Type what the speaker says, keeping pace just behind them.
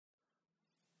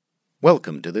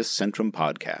Welcome to this Centrum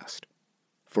podcast.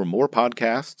 For more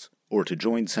podcasts or to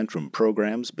join Centrum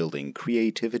programs building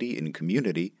creativity in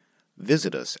community,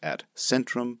 visit us at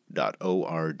centrum.org.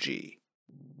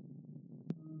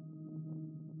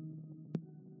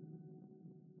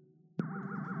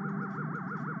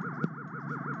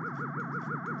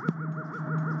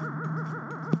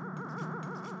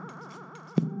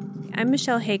 I'm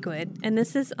Michelle Hagewood, and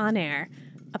this is On Air,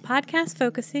 a podcast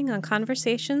focusing on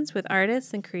conversations with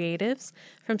artists and creatives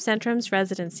from Centrum's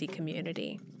residency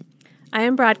community. I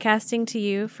am broadcasting to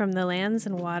you from the lands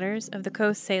and waters of the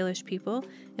Coast Salish people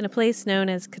in a place known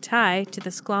as Katai to the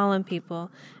S'Klallam people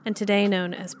and today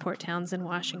known as Port Townsend,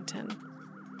 Washington.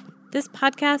 This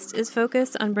podcast is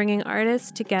focused on bringing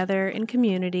artists together in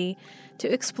community to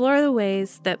explore the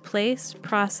ways that place,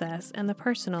 process, and the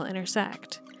personal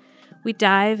intersect. We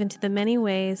dive into the many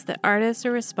ways that artists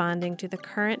are responding to the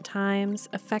current times,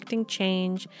 affecting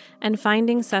change, and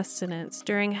finding sustenance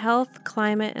during health,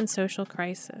 climate, and social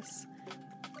crisis.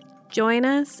 Join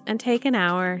us and take an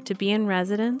hour to be in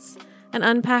residence and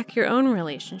unpack your own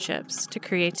relationships to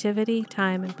creativity,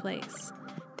 time, and place.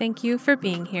 Thank you for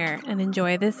being here and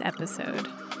enjoy this episode.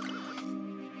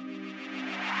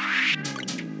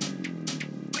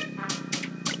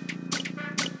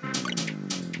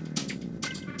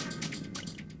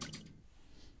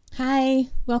 Hi,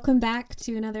 welcome back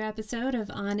to another episode of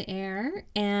On Air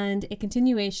and a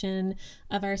continuation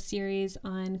of our series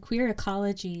on queer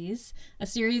ecologies, a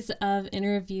series of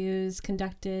interviews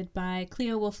conducted by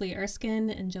Cleo Wolfley Erskine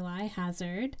and July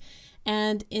Hazard.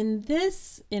 And in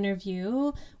this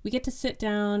interview, we get to sit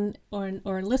down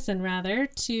or listen rather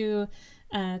to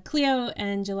Cleo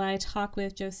and July talk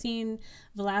with Josine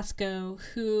Velasco,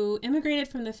 who immigrated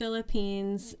from the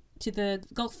Philippines to the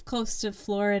Gulf Coast of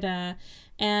Florida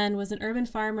and was an urban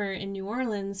farmer in New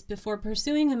Orleans before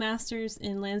pursuing a master's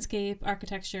in landscape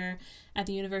architecture at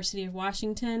the University of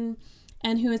Washington,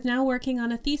 and who is now working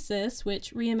on a thesis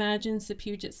which reimagines the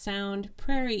Puget Sound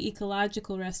prairie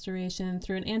ecological restoration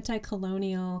through an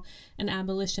anti-colonial and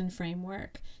abolition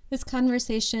framework. This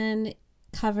conversation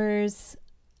covers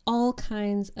all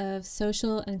kinds of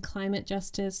social and climate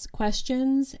justice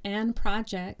questions and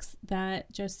projects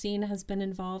that Josine has been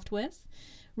involved with,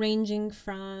 ranging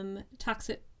from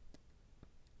toxic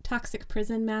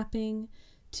prison mapping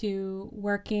to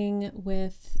working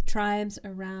with tribes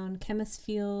around chemist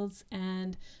fields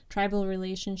and tribal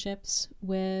relationships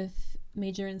with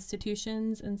major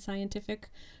institutions and scientific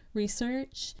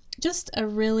research. Just a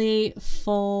really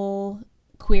full,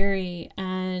 query,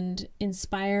 and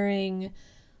inspiring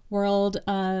world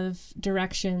of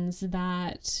directions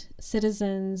that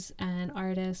citizens and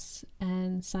artists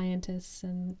and scientists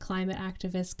and climate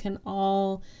activists can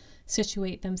all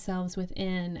situate themselves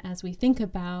within as we think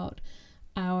about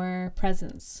our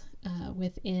presence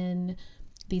within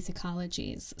these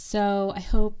ecologies. So I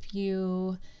hope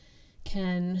you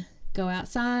can go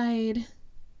outside,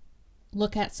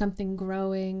 look at something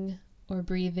growing or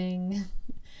breathing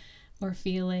or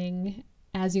feeling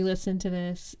as you listen to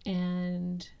this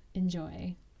and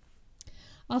enjoy.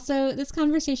 Also, this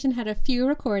conversation had a few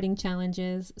recording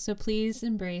challenges, so please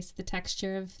embrace the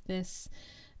texture of this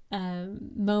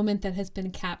moment that has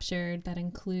been captured that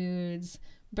includes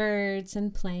birds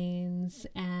and planes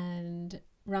and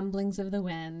rumblings of the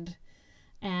wind,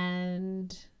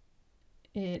 and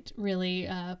it really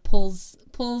pulls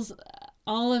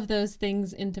all of those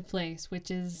things into place,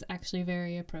 which is actually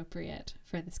very appropriate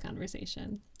for this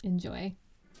conversation. Enjoy.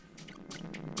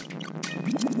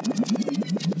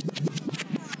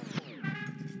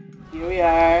 Here we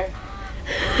are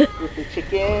with the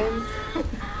chickens.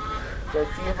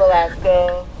 Josine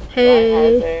Velasco,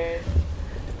 Hey.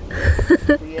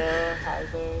 Hazard, Cleo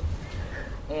Hazard,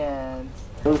 and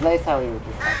it was nice how we were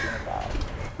just talking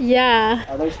about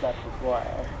other stuff before.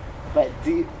 But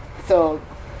so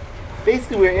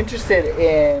basically we're interested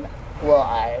in,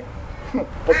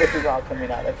 but this is all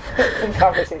coming out of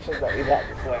conversations that we've had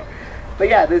before. But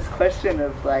yeah, this question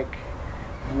of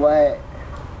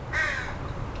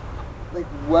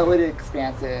what would an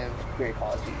expansive queer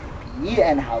ecology be,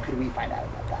 and how could we find out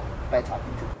about that by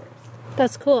talking to queers?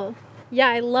 That's cool. Yeah,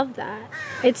 I love that.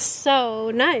 It's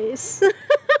so nice.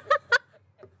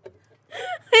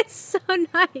 It's so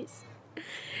nice.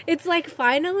 It's like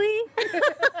finally,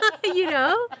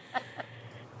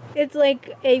 It's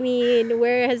like,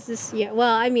 where has this... Yeah,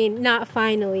 well, not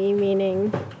finally,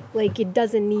 meaning, it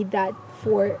doesn't need that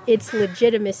for its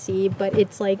legitimacy, but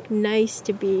it's, nice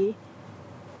to be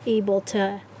able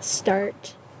to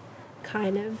start,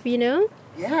 kind of, Yeah.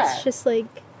 It's just,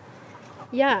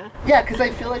 yeah. Yeah, because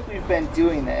I feel like we've been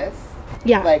doing this,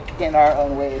 in our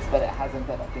own ways, but it hasn't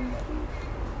been a thing that we've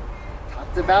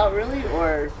talked about really,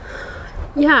 or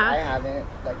I haven't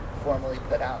like formally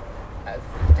put out as,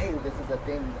 hey, this is a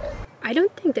thing that... I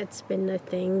don't think that's been a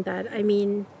thing that, I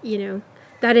mean, you know,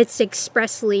 that it's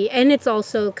expressly, and it's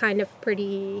also kind of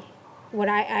pretty, what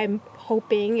I'm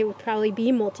hoping it would probably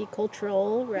be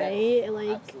multicultural, right? Yes, like,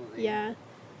 absolutely. yeah.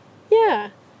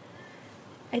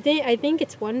 I think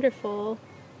it's wonderful,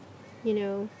 you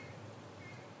know.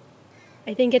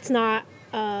 I think it's not,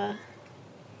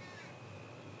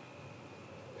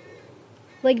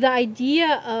 like the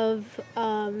idea of,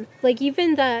 like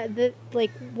even the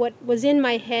like what was in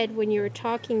my head when you were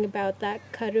talking about that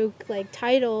Karuk like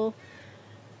title,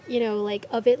 you know, like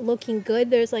of it looking good,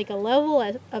 there's like a level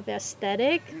of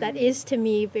aesthetic that is to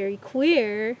me very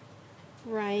queer,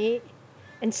 right?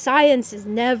 And science is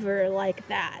never like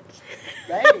that.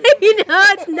 Right. You know,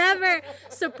 it's never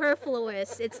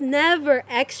superfluous. It's never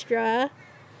extra.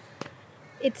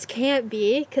 It can't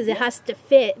be, because it has to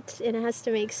fit and it has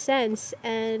to make sense.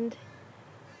 And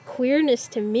queerness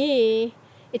to me,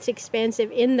 it's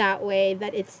expansive in that way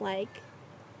that it's like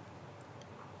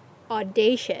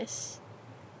audacious,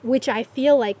 which I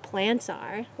feel like plants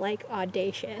are, like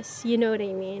audacious. You know what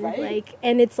I mean? Right. Like,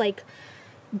 and it's like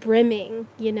brimming,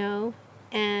 you know?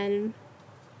 And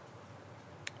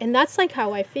that's like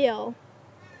how I feel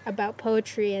about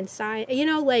poetry and science, you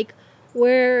know, like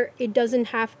where it doesn't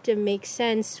have to make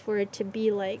sense for it to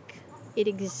be like it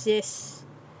exists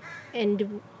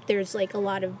and there's like a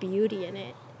lot of beauty in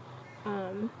it.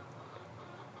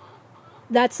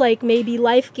 That's like maybe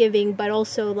life-giving, but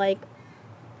also like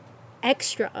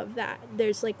extra of that.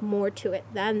 There's like more to it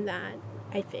than that,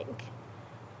 I think.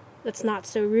 That's not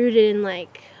so rooted in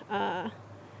like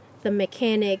the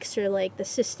mechanics or like the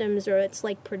systems or it's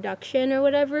like production or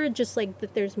whatever, just like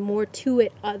that there's more to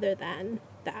it other than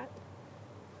that.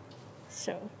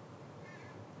 So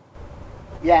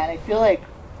yeah, and I feel like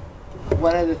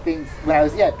one of the things when I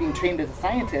was being trained as a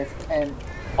scientist and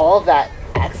all of that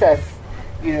excess,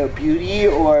 you know, beauty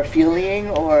or feeling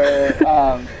or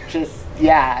just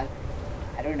I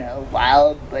don't know,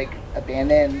 wild, like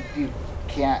abandoned, you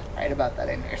can't write about that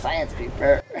in your science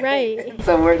paper, right?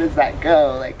 So where does that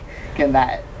go? Like, can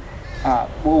that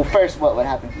well, first, what would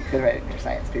happen if you could write it in your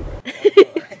science paper?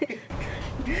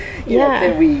 You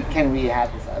know, can we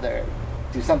have this other,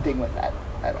 do something with that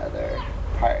other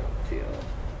part too?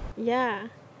 Yeah.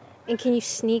 And can you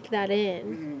sneak that in?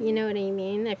 Mm-hmm. You know what I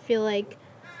mean? I feel like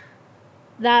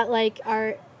that, like,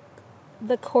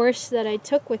 the course that I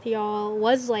took with y'all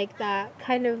was like that,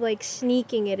 kind of like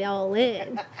sneaking it all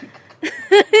in.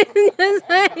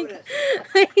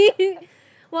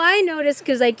 Well, I noticed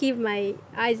because I keep my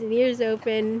eyes and ears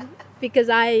open because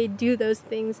I do those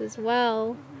things as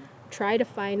well. Try to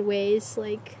find ways,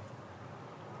 like,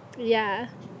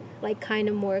 like kind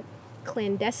of more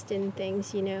clandestine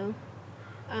things, you know?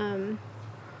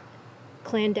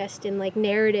 Clandestine, like,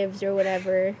 narratives or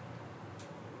whatever.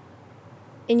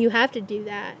 And you have to do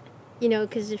that, you know,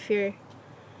 because if you're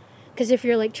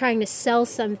like trying to sell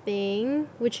something,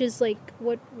 which is like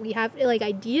what we have, like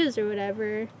ideas or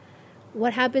whatever,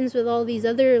 what happens with all these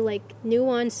other like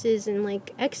nuances and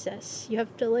like excess? You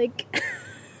have to like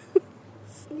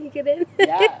sneak it in.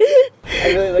 Yeah,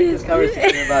 I really like this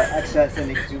conversation about excess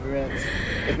and exuberance.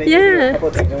 It makes me do a couple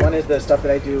of things. And one is the stuff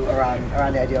that I do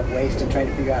around the idea of waste and trying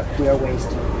to figure out queer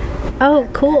waste. Oh,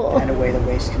 cool. And a way that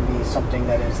waste can be something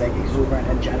that is like exuberant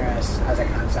and generous as a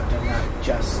concept and not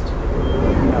just,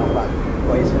 you know, about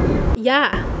poison.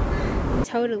 Yeah,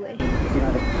 totally. You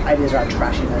know, the ideas around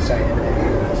trashiness are in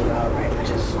there as well, right? Which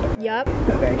is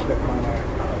a very clear corner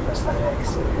of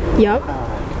aesthetics. Yep.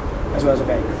 As well as a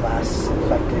very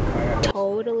class-inflected corner.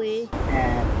 Totally.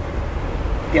 And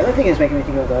the other thing is making me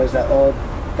think of those, that old,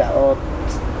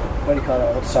 what do you call it,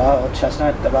 old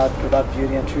chestnut about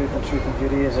beauty and truth and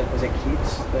beauty. Is it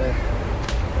Keats,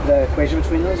 the equation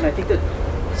between those? And I think that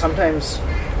sometimes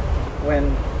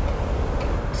when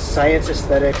science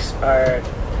aesthetics are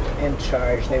in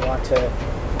charge, they want to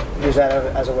use that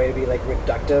as a way to be like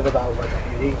reductive about what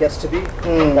beauty gets to be,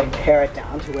 like pare it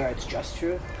down to where it's just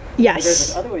truth. Yes. But there's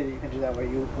this other way that you can do that where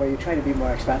you try to be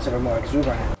more expansive or more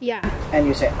exuberant. Yeah. And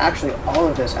you say, actually, all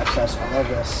of this excess, all of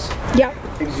this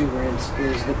exuberance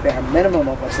is the bare minimum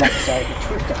of what's necessary for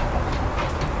truth to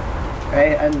happen.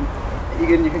 Right? And you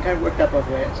can kind of work that both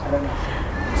ways. I don't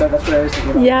know. So that's what I was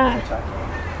thinking about when you were talking.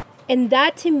 And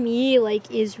that to me,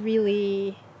 like, is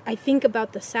really, I think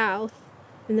about the South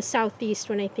and the Southeast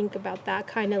when I think about that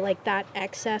kind of like that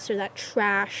excess or that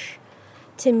trash.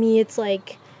 To me, it's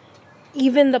like,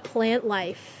 even the plant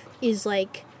life is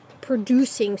like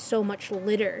producing so much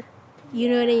litter. You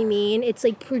know what I mean? It's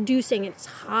like producing, it's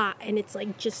hot, and it's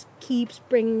like just keeps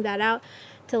bringing that out.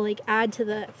 to like add to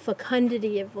the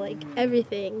fecundity of like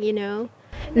everything, you know.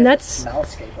 And that's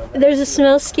there's a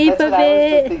smellscape of it. I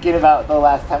was just thinking about the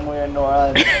last time we were in New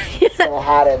Orleans. It's so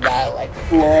hot in that like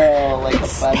floral, like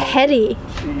it's heady.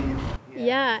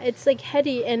 Yeah, it's like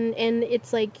heady, and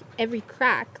it's like every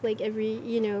crack, like every,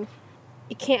 you know,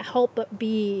 it can't help but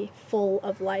be full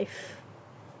of life.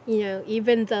 You know,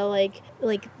 even the like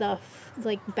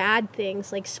bad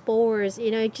things like spores,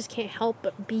 you know, it just can't help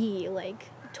but be like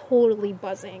totally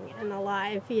buzzing and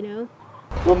alive, you know.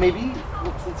 Well, maybe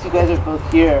since you guys are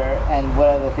both here, and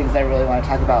one of the things I really want to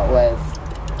talk about was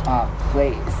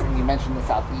place, and you mentioned the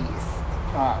Southeast.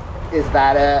 Is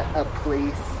that a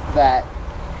place that,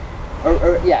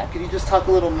 or could you just talk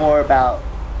a little more about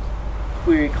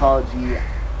queer ecology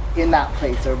in that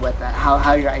place, or what that,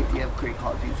 how your idea of queer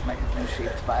ecologies might have been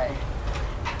shaped by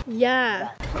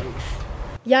that place?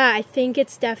 Yeah, I think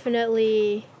it's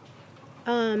definitely...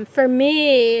 for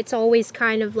me, it's always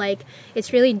kind of like,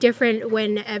 it's really different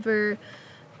whenever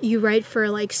you write for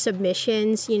like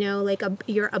submissions, you know, like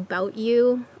your about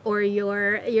you or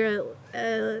your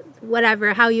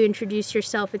whatever, how you introduce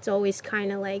yourself. It's always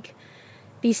kind of like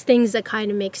these things that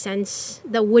kind of make sense,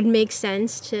 that would make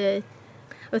sense to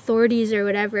authorities or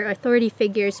whatever, authority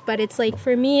figures. But it's like,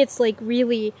 for me, it's like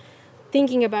really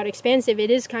thinking about expansive.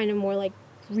 It is kind of more like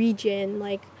region,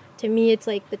 like, to me, it's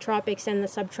like the tropics and the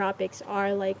subtropics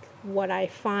are like what I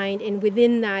find, and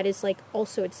within that is like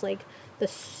also it's like the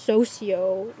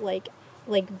socio, like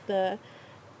the,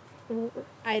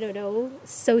 I don't know,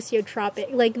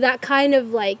 sociotropic, like that kind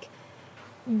of like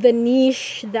the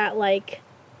niche that like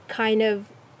kind of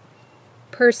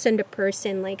person to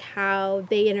person, like how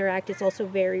they interact is also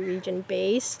very region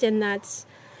based, and that's,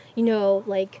 you know,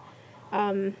 like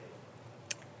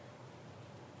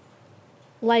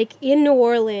in New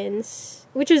Orleans,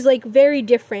 which is like very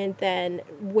different than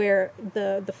where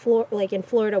the like in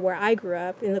Florida where I grew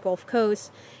up in the Gulf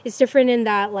Coast. It's different in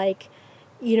that, like,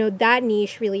 you know, that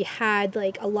niche really had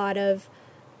like a lot of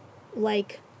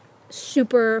like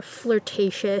super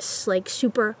flirtatious, like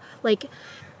super, like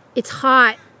it's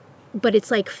hot, but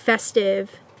it's like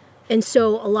festive. And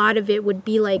so a lot of it would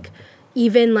be like,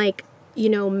 even like, you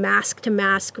know, mask to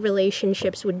mask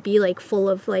relationships would be like full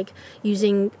of like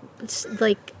using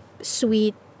like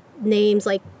sweet names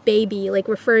like baby, like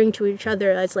referring to each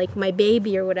other as like my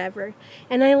baby or whatever.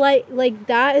 And I like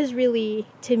that is really,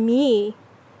 to me,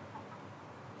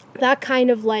 that kind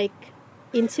of like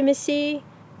intimacy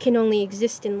can only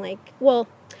exist in like, well,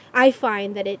 I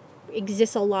find that it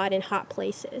exists a lot in hot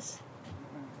places.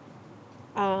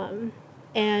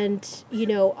 And, you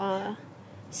know,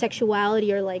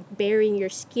 sexuality or like baring your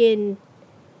skin,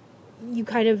 you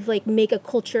kind of like make a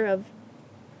culture of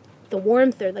the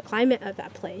warmth or the climate of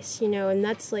that place, you know, and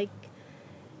that's like,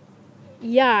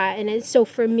 yeah. And it's, so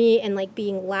for me, and like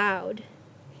being loud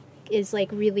is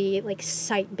like really like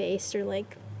site based or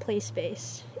like place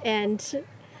based, and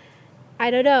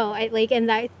I don't know, I like, and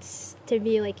that's to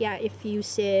me like, yeah,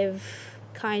 effusive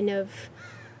kind of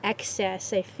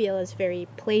excess I feel is very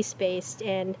place based.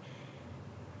 And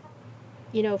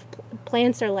you know,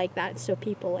 plants are like that, so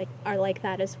people like are like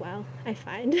that as well, I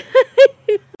find.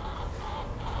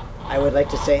 I would like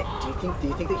to say, do you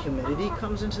think that humidity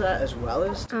comes into that as well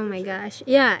as? Oh my gosh,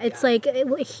 yeah, it's like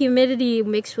humidity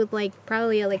mixed with like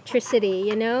probably electricity,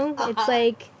 you know? It's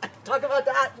like, talk about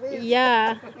that, please.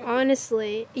 Yeah,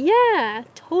 honestly, yeah,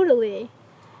 totally.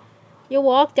 You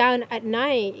walk down at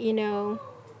night, you know,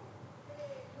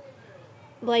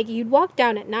 like you'd walk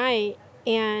down at night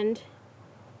and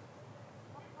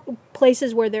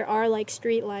places where there are like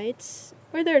street lights,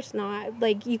 or there's not,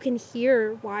 like you can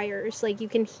hear wires, like you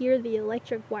can hear the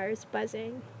electric wires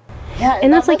buzzing. Yeah,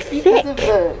 and that's like because of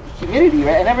the humidity,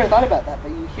 right? I never thought about that, but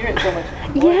you hear it so much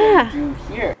more than you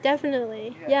do here.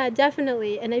 Definitely, yeah,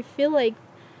 definitely. And I feel like,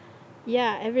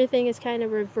 yeah, everything is kind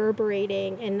of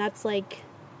reverberating, and that's like,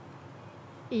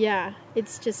 yeah,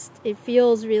 it's just, it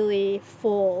feels really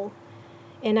full.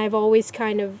 And I've always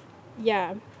kind of,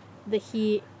 yeah, the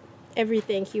heat,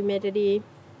 everything, humidity,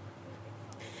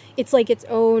 it's like its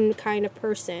own kind of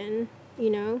person, you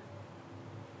know?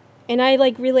 And I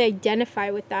like really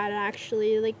identify with that,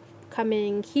 actually. Like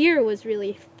coming here was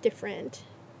really different.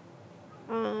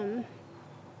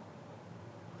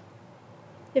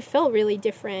 It felt really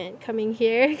different coming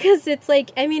here, because it's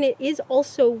like, I mean, it is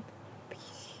also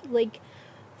like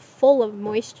full of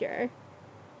moisture.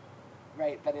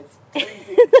 Right, but it's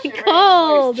freezing,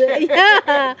 cold.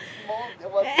 Yeah. It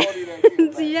was cold either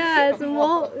too, yeah, it's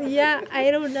mold. Yeah,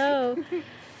 I don't know.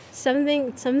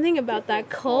 Something about that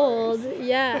cold.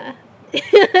 Yeah.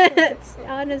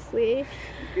 Honestly. You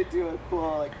could do a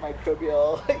cool like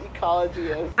microbial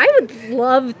ecology of. I would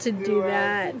love to do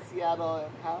that. In Seattle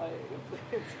and how it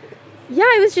influences. Yeah,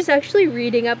 I was just actually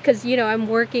reading up because I'm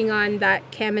working on that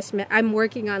I'm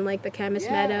working on like the Camas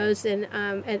Meadows and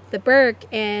at the Burke,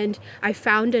 and I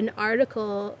found an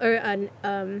article or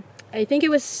I think it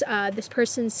was this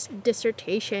person's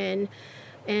dissertation,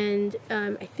 and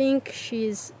I think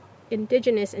she's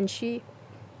Indigenous, and she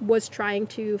was trying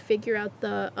to figure out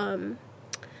the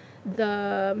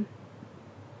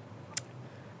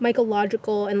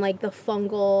mycological and like the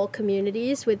fungal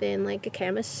communities within like a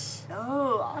Camas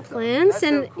awesome. plants.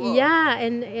 That's and so cool. Yeah,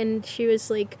 and she was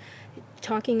like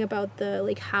talking about the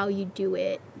like how you do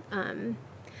it,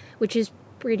 which is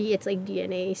pretty, it's like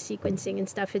DNA sequencing and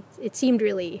stuff. It seemed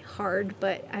really hard,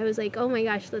 but I was like, oh my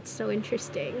gosh, that's so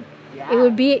interesting. It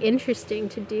would be interesting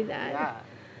to do that.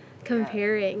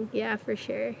 Comparing, for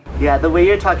sure. Yeah, the way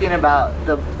you're talking about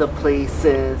the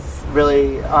places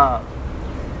really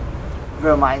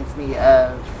reminds me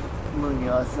of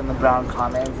Munoz and the Brown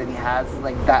Commons, and he has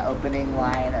like that opening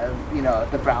line of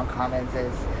the Brown Commons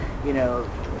is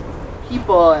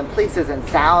people and places and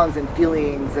sounds and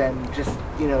feelings and just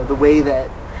the way that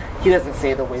he doesn't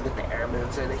say the way that the air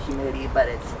moves or the humidity, but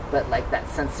like that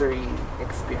sensory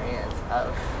experience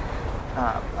of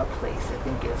a place, I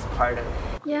think, is part of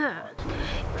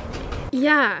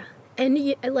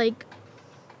and like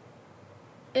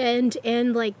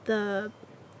and like the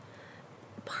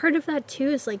part of that too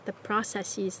is like the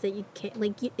processes that you can't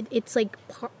like it's like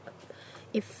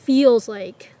it feels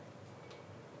like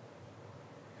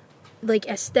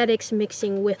aesthetics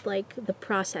mixing with like the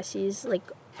processes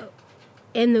like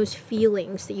and those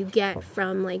feelings that you get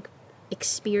from like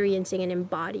experiencing and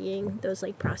embodying those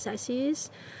like processes.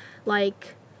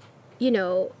 Like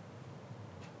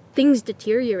things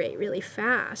deteriorate really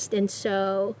fast, and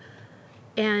so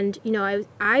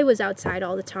I was outside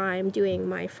all the time doing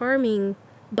my farming,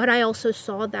 but I also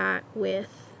saw that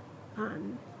with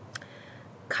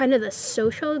kind of the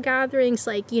social gatherings.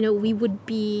 Like we would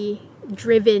be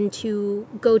driven to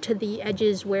go to the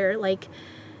edges where like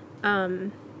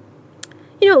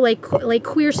like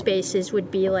queer spaces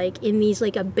would be like in these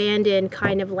like abandoned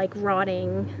kind of like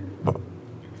rotting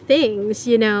things,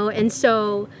 and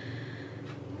so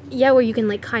where you can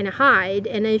like kind of hide.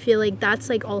 And I feel like that's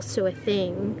like also a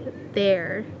thing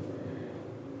there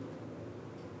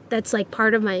that's like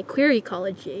part of my queer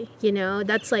ecology.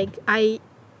 That's like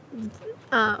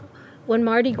when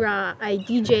Mardi Gras I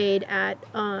DJ'd at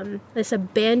this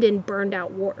abandoned burned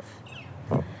out wharf,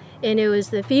 and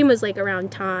the theme was like around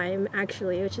time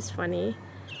actually, which is funny.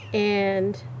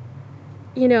 And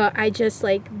I just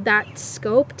like that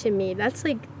scope to me, that's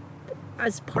like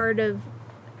as part of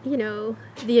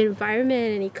the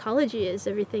environment and ecology as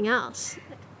everything else.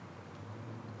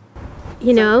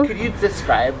 So could you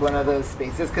describe one of those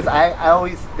spaces? Because I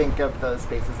always think of those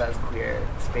spaces as queer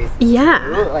spaces too.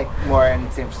 Like more in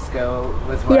San Francisco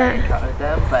was where I encountered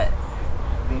them, but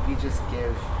maybe just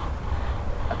give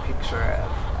a picture of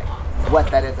like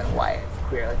what that is and why it's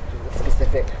queer, like the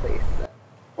specific place.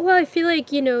 Well, I feel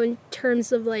like in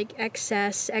terms of like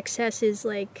excess is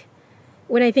like,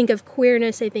 when I think of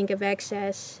queerness, I think of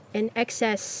excess, and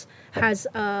excess has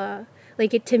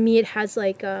like it to me. It has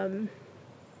like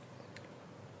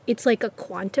it's like a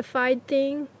quantified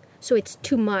thing, so it's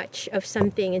too much of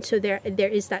something, and so there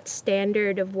is that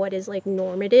standard of what is like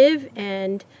normative,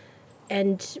 and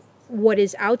what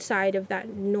is outside of that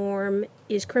norm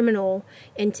is criminal.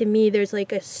 And to me, there's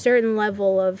like a certain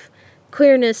level of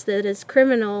queerness that is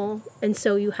criminal, and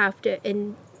so you have to,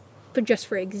 and just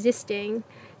for existing.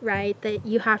 Right, that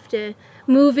you have to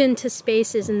move into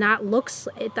spaces, and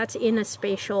that's in a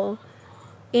spatial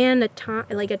and a time,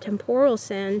 like a temporal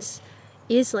sense,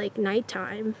 is like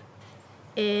nighttime,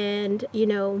 and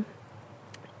it's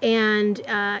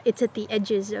at the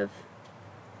edges of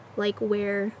like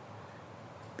where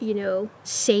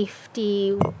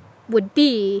safety would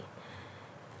be.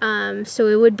 So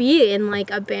it would be in like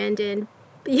abandoned,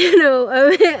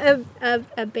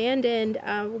 abandoned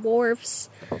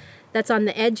wharfs. That's on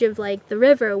the edge of like the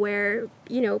river where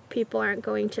people aren't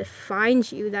going to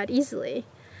find you that easily.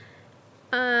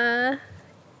 But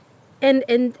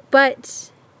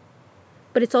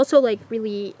it's also like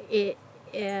really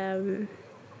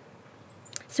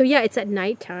so it's at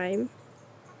nighttime.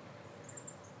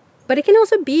 But it can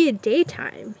also be at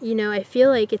daytime. I feel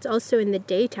like it's also in the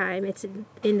daytime. It's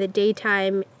in the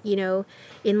daytime, in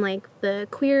like the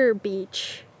queer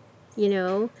beach,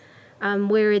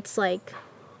 where it's like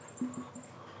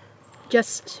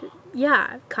just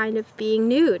kind of being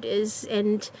nude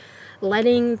and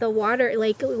letting the water,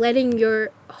 like letting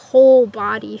your whole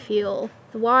body feel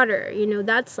the water,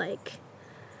 that's like,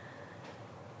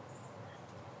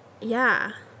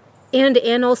 yeah.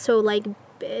 And also like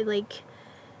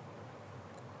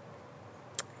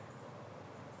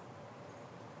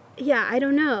yeah, I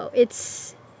don't know.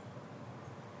 It's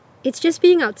just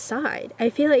being outside. I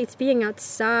feel like it's being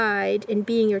outside and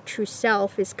being your true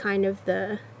self is kind of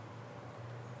the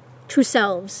true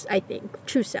selves, I think.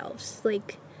 True selves.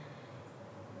 Like,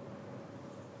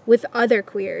 with other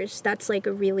queers, that's like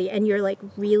and you're like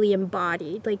really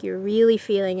embodied. Like, you're really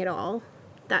feeling it all.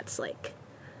 That's like,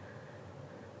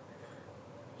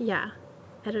 yeah,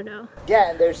 I don't know.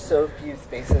 Yeah, and there's so few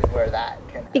spaces where that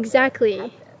can happen.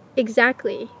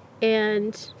 Exactly.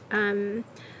 And,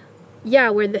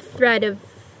 where the thread of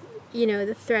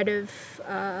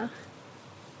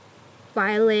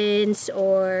violence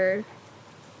or,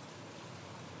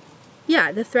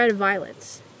 the thread of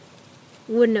violence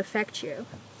wouldn't affect you.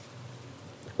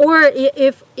 Or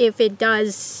if it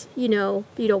does, you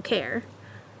don't care,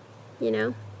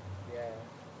 Yeah.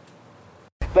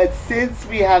 But since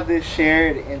we have this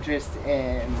shared interest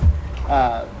in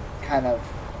kind of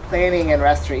planning and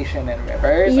restoration in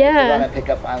rivers, I want to pick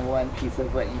up on one piece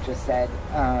of what you just said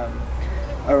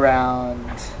around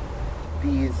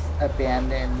these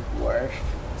abandoned wharf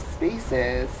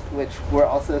spaces, which were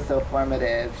also so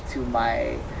formative to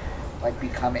my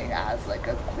becoming as like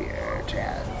a queer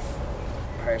trans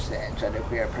person,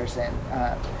 genderqueer person,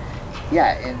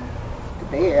 in the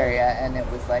Bay Area. And it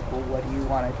was like, well, what do you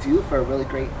want to do for a really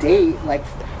great date? Like,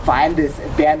 find this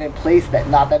abandoned place that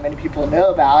not that many people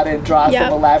know about and draw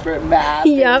some elaborate map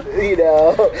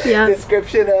and,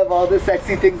 description of all the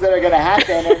sexy things that are going to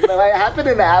happen. And it might happen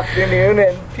in the afternoon,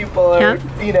 and people are,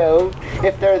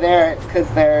 if they're there, it's because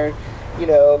they're,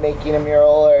 making a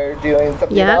mural or doing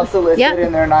something else illicit,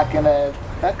 and they're not going to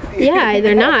fuck with you. Yeah,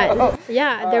 they're not.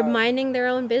 Yeah, they're minding their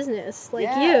own business, like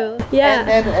you. Yeah.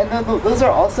 And then those are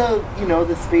also,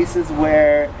 the spaces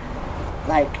where,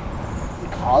 like,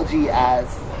 ecology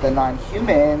as the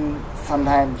non-human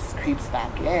sometimes creeps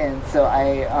back in. So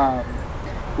I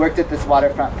worked at this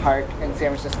waterfront park in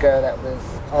San Francisco that was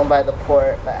owned by the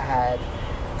port, but had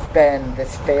been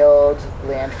this failed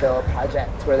landfill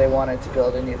project where they wanted to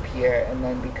build a new pier, and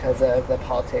then because of the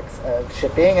politics of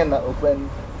shipping and the Oakland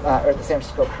or the San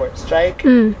Francisco port strike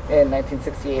in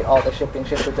 1968, all the shipping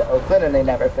shifted to Oakland, and they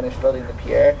never finished building the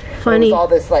pier. Funny. There was all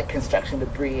this construction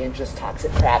debris and just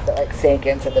toxic crap that sank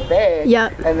into the bay.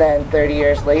 And then 30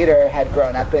 years later had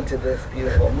grown up into this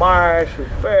beautiful marsh with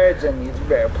birds and these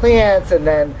rare plants. And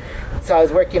then so I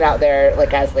was working out there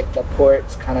as the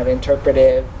port's kind of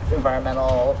interpretive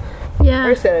environmental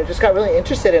person, and just got really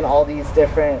interested in all these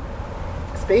different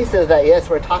spaces that, yes,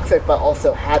 were toxic, but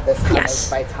also had this kind of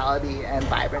vitality and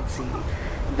vibrancy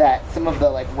that some of the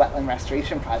wetland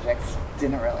restoration projects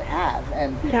didn't really have.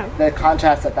 And the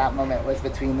contrast at that moment was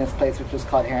between this place, which was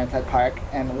called Heron's Head Park,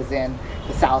 and it was in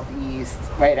the southeast,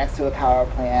 right next to a power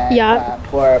plant,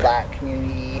 poor Black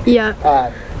community,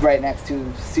 right next to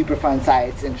Superfund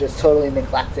sites, and just totally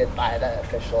neglected by the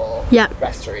official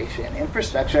restoration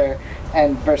infrastructure,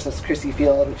 and versus Crissy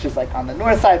Field, which is on the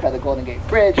north side by the Golden Gate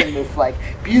Bridge, and this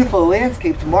beautiful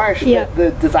landscaped marsh that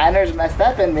the designers messed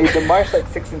up and made the marsh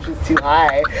 6 inches too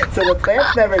high, so the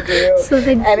plants never grew,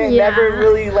 and it never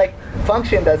really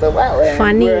functioned as a wetland.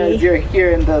 Funny. Whereas you're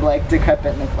here in the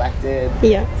decrepit, neglected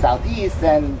southeast,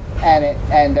 and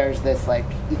there's this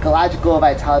ecological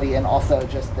vitality, and also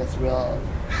just this real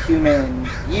human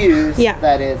use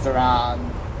that is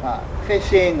around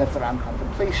fishing, that's around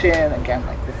contemplation, again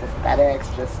this aesthetics,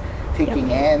 just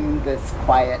taking in this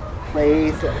quiet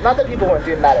place. Not that people weren't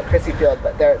doing that at Crissy Field,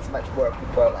 but there it's much more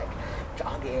people are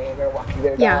jogging or walking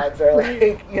their dogs, or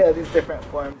these different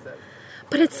forms of.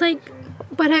 But it's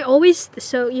but I always,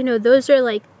 those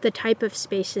are the type of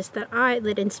spaces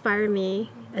that inspire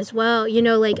me as well.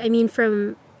 I mean,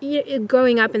 from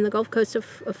growing up in the Gulf Coast of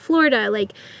Florida,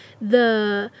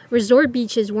 the resort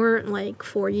beaches weren't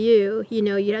for you.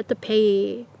 You'd have to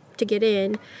pay to get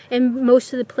in, and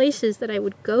most of the places that I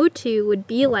would go to would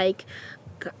be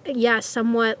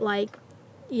somewhat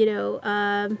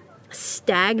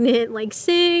stagnant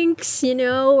sinks,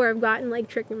 where I've gotten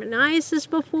trichomoniasis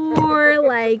before,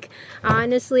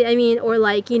 honestly, I mean, or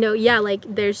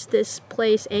there's this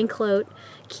place, Anclote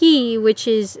Key, which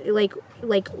is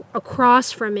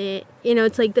across from it,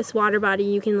 it's this water body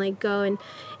you can go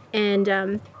and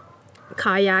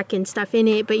kayak and stuff in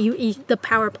it, but the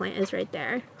power plant is right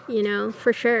there,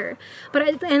 for sure.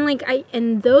 But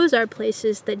and those are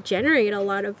places that generate a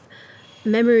lot of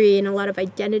memory and a lot of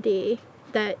identity,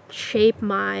 shape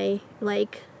my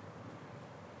like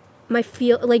my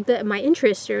feel like my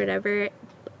interests or whatever.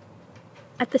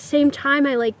 At the same time,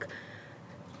 I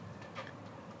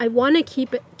want to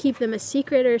keep them a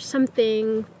secret or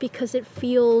something, because it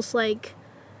feels like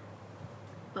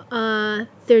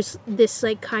there's this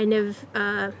like kind of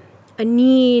a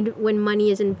need when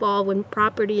money is involved, when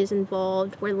property is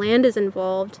involved, where land is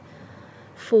involved,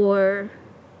 for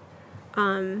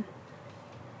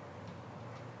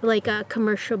like a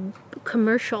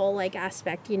commercial like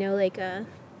aspect, you know, like a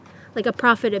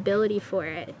profitability for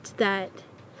it. That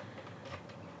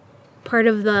part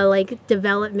of the like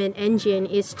development engine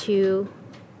is to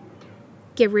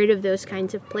get rid of those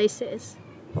kinds of places.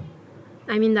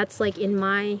 I mean, that's like in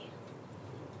my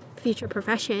future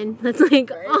profession. That's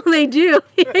like all they do,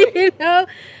 you know?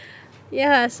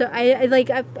 Yeah, so I like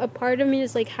a part of me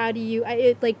is like, how do you,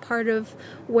 like part of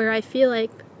where I feel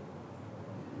like,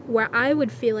 where I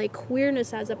would feel like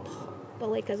queerness as a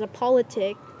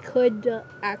politic could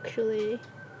actually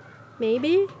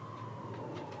maybe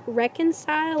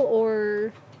reconcile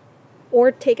or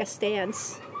take a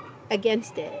stance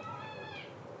against it.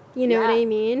 You know what I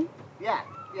mean? Yeah.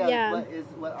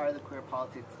 What are the queer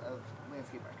politics of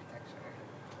landscape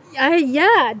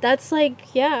architecture? That's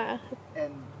like, and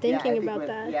thinking about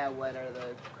that. Yeah, what are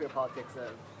the queer politics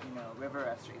of, you know, river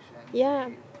restoration? Yeah.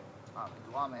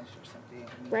 Duwamish or something.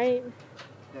 Right.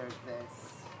 There's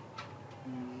this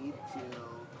need to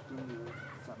remove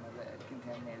some of the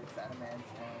contaminated sediments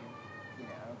and, you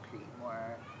know, create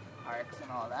more parks and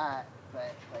all that.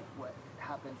 But, like, what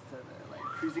happens to the, like,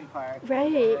 cruising park?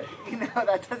 Right. You know,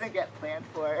 that doesn't get planned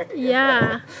for.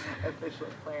 Yeah. Official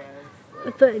plans.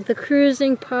 The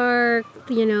cruising park,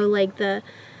 you know, like the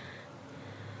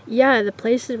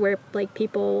places where, like,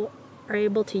 people are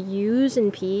able to use in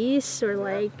peace, or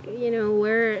like, you know,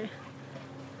 where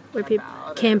people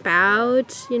camp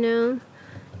out, you know.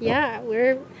 Yeah,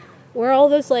 where all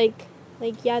those like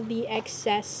the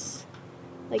excess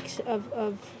like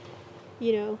of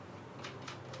you know,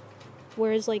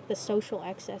 where's like the social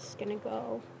excess gonna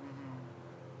go?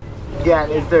 Yeah,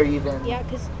 and is there even? Yeah,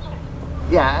 because.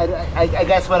 Yeah, I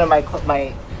guess one of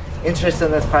my interests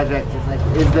in this project is like,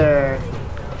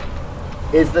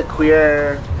 is the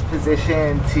queer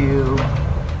position to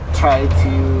try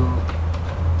to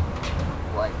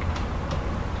like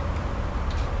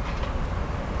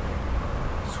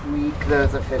tweak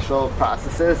those official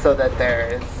processes so that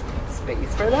there's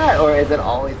space for that, or is it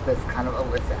always this kind of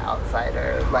illicit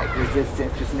outsider like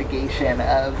resistance, just negation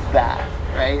of that,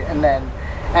 right? And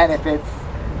if it's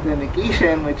the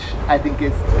negation, which I think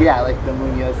is like the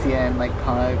Munosian like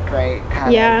punk, right,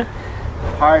 kind of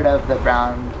part of the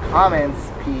Brown Commons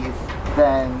piece,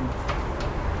 then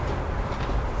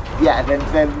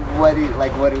what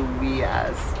do we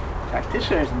as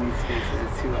practitioners in these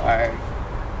spaces who are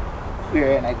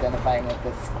queer and identifying with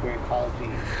this queer ecology,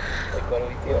 like, what do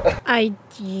we do? I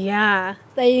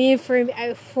mean,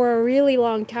 for a really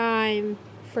long time,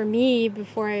 for me,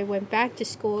 before I went back to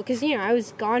school, because, you know, I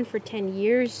was gone for 10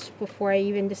 years before I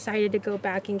even decided to go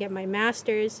back and get my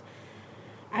master's,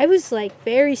 I was, like,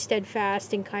 very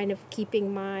steadfast in kind of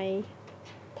keeping my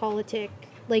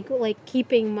like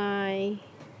keeping a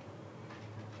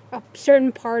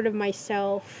certain part of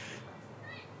myself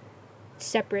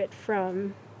separate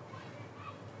from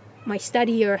my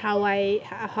study, or how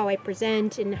I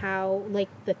present, and how, like,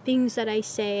 the things that I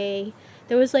say.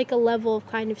 There was like a level of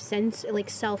kind of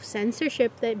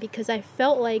self-censorship, that because I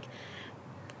felt like,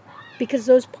 because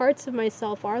those parts of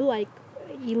myself are like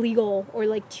illegal or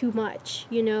like too much,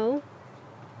 you know?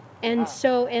 And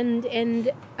so, and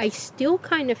I still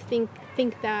kind of think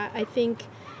that, I think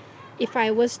if I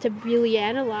was to really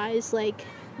analyze like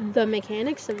the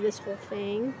mechanics of this whole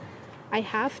thing, I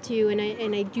have to,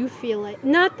 and I do feel like,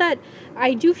 not that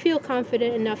I do feel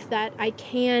confident enough that I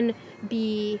can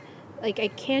be, like, I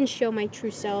can show my true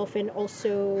self, and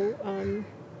also,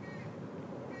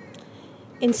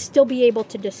 and still be able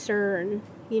to discern,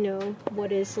 you know,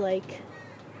 what is, like,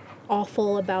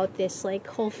 awful about this, like,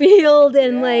 whole field,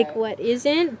 and, like, what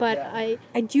isn't, but I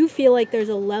do feel like there's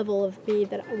a level of me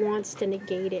that wants to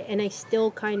negate it, and I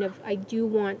still kind of, I do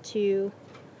want to,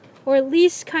 or at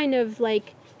least kind of,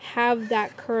 like, have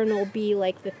that kernel be,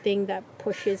 like, the thing that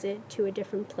pushes it to a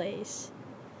different place.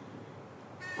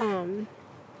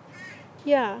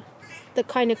 The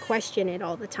kind of question it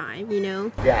all the time, you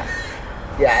know? Yeah,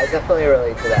 I definitely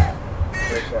relate to that,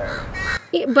 for sure.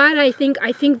 But I think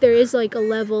there is, like, a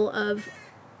level of,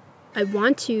 I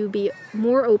want to be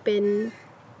more open,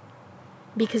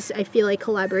 because I feel like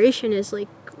collaboration is, like,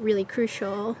 really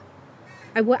crucial.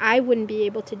 I wouldn't be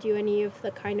able to do any of the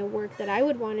kind of work that I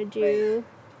would want to do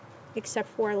except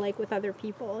for like with other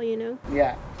people, you know?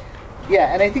 Yeah.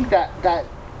 Yeah, and I think that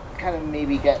kind of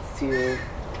maybe gets to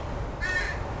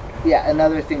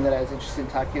another thing that I was interested in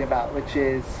talking about, which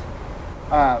is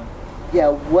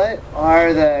what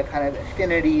are the kind of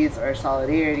affinities or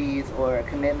solidarities or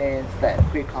commitments that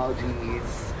queer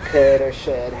ecologies could or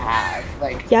should have?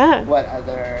 Like, what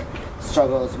other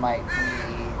struggles might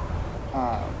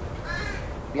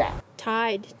be,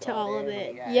 tied to all of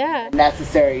it.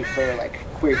 Necessary for, like,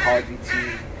 queer ecology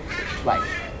to, like,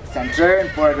 center and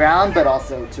foreground, but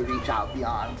also to reach out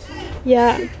beyond to make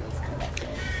those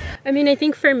connections. I mean, I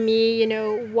think for me, you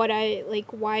know, why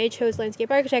I chose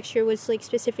landscape architecture was like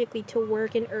specifically to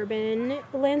work in urban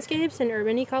landscapes and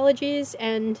urban ecologies,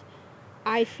 and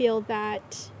I feel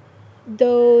that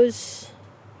those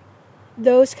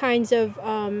kinds of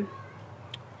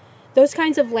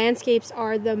landscapes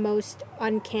are the most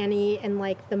uncanny and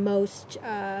like the most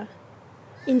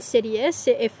insidious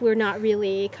if we're not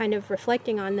really kind of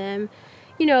reflecting on them,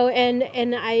 you know,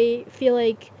 and I feel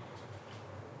like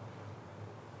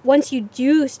once you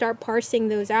do start parsing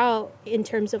those out in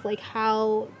terms of like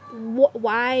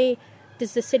why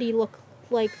does the city look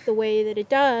like the way that it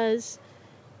does,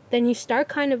 then you start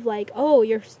kind of like,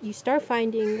 you start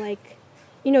finding like,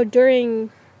 you know, in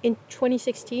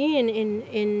 2016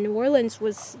 in New Orleans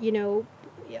was, you know,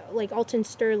 like Alton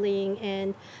Sterling,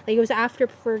 and like it was after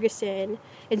Ferguson,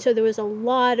 and so there was a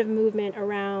lot of movement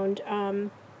around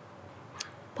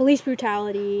police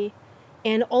brutality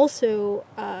and also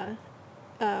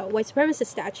white supremacist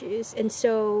statues. And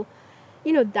so,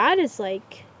 you know,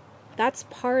 that's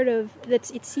part of that's,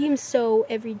 it seems so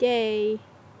everyday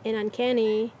and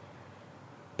uncanny,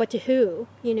 but to who,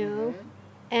 you know?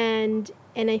 And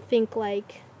I think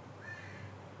like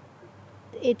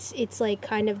it's like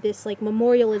kind of this like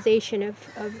memorialization of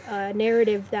a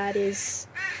narrative that is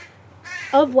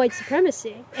of white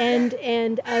supremacy and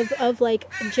of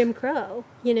like Jim Crow,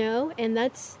 you know? And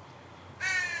that's,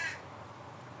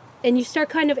 and you start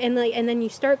kind of, and then you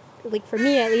start, like, for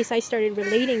me at least, I started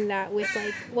relating that with,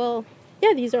 like, well,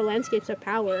 yeah, these are landscapes of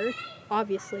power,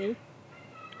 obviously.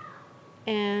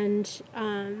 And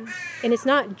it's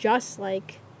not just,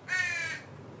 like,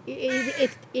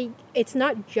 it's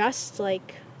not just,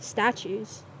 like,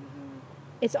 statues.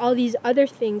 It's all these other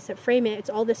things that frame it. It's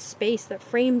all this space that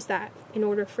frames that in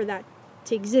order for that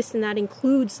to exist, and that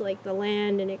includes, like, the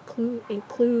land, and it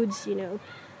includes, you know,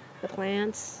 the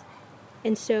plants.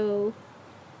 And so,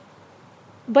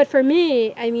 but for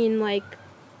me, I mean, like,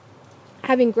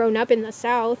 having grown up in the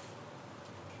South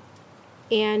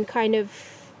and kind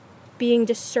of being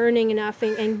discerning enough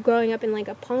and growing up in, like,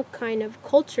 a punk kind of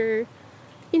culture,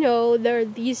 you know, there are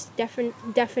these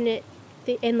definite,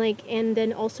 and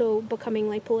then also becoming,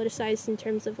 like, politicized in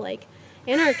terms of, like,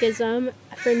 anarchism.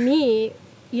 For me,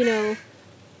 you know,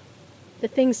 the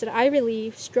things that I really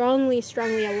strongly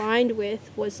aligned with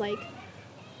was, like,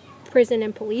 prison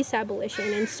and police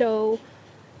abolition. And so,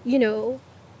 you know,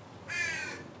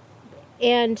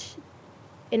 and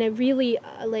I really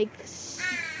like,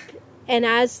 and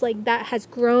as like that has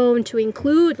grown to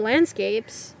include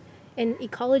landscapes and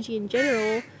ecology in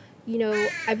general, you know,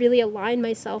 I really aligned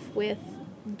myself with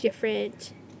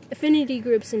different affinity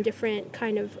groups and different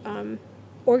kind of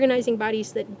organizing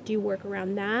bodies that do work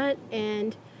around that.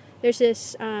 And there's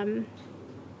this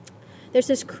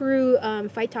crew,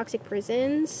 Fight Toxic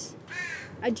Prisons.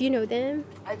 Do you know them?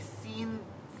 I've seen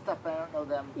stuff, but I don't know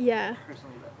them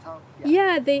personally. But tell them.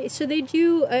 Yeah, they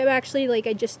do. Actually, like,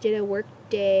 I just did a work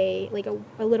day, like a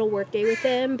little work day with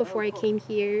them before I came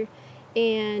here.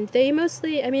 And they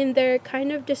mostly, I mean, they're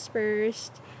kind of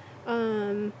dispersed,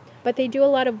 but they do a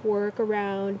lot of work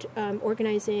around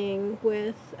organizing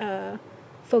with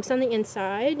folks on the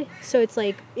inside. So it's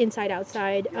like inside,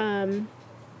 outside. And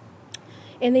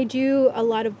they do a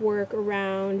lot of work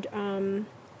around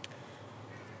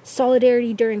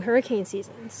solidarity during hurricane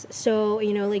seasons. So,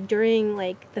 you know, like during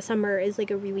like the summer is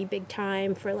like a really big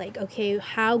time for like, okay,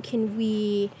 how can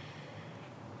we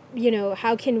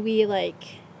like,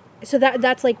 so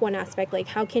that's like one aspect, like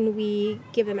how can we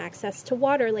give them access to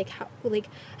water, like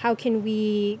how can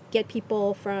we get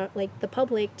people from like the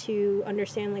public to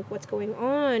understand like what's going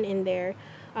on in there.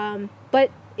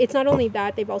 But it's not only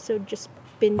that, they've also just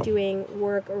been doing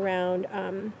work around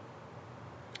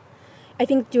I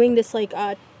think doing this like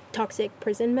toxic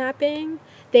prison mapping.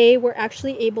 They were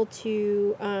actually able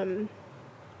to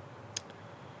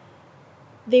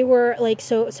they were like,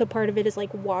 so part of it is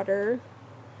like water.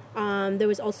 There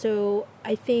was also,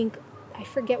 I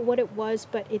forget what it was,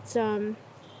 but it's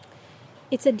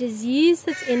a disease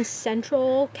that's in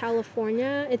Central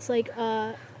California. It's like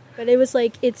but it was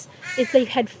like it's they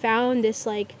had found this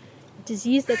like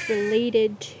disease that's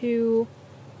related to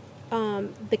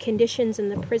the conditions in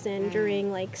the prison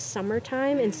during like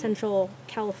summertime in Central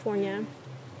California.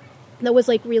 That was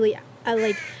like really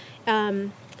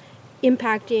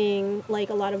impacting like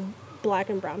a lot of Black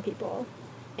and brown people,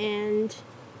 and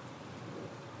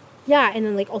and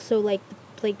then like also like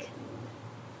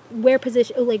where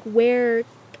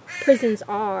prisons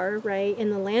are, right,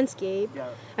 in the landscape.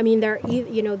 I mean, they're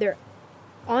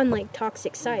on like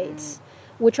toxic sites,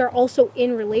 which are also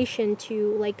in relation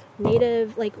to like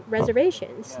native like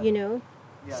reservations.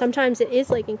 Sometimes it is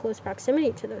like in close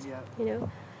proximity to those,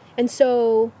 and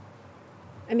so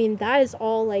I mean that is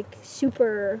all like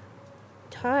super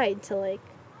tied to like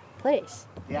place.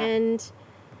 And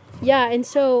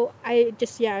so I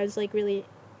was like really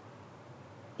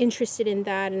interested in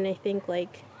that, and I think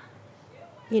like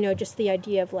just the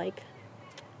idea of like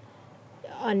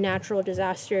unnatural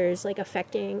disasters like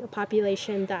affecting a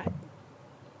population that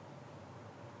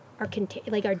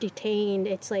are detained.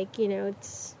 It's like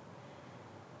that's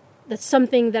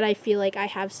something that I feel like I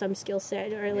have some skill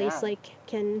set, or at least like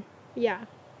can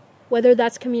whether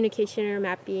that's communication or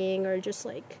mapping or just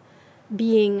like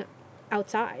being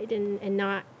outside and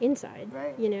not inside,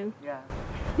 right?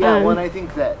 Well, and I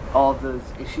think that all those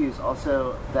issues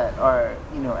also that are,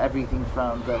 everything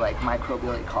from the like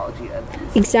microbial ecology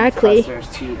of these clusters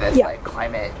to this like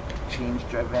climate change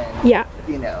driven,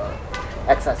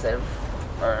 excessive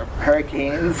or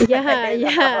hurricanes,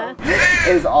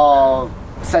 is all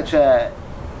such a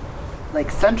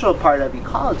like central part of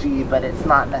ecology, but it's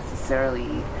not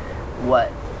necessarily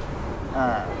what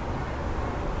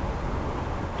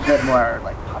the more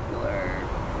like popular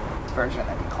version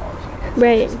of ecology is.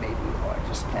 Right. Just maybe more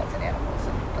just plants and animals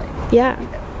and like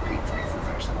green spaces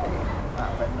or something,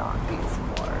 but not these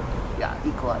more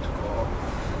ecological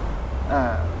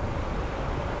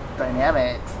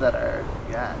dynamics that are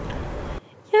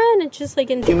and it's just like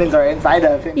humans are inside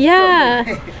of it.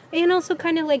 And also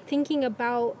kind of like thinking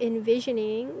about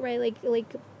envisioning, right,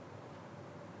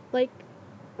 like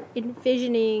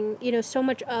envisioning, so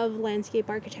much of landscape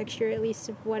architecture, at least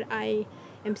of what I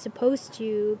am supposed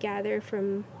to gather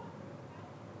from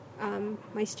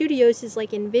my studios, is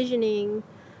like envisioning,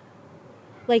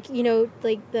 like,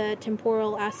 like the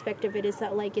temporal aspect of it is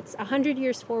that like it's 100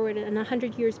 years forward and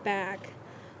 100 years back,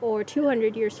 or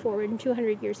 200 years forward and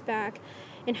 200 years back,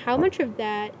 and how much of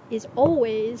that is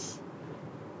always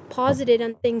posited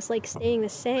on things like staying the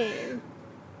same.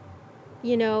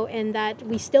 And that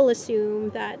we still assume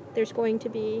that there's going to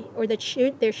be, or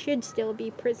that there should still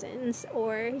be prisons,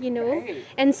 or, Right.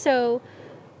 And so,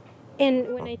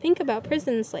 and when I think about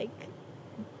prisons, like,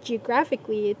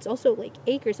 geographically, it's also, like,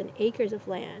 acres and acres of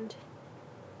land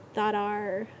that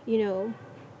are,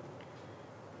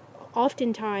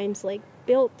 oftentimes, like,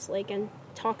 built, like, in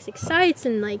toxic sites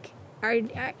and, like, are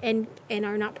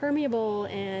not permeable,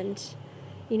 and,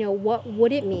 what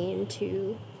would it mean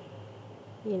to,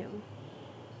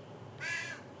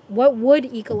 what would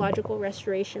ecological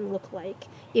restoration look like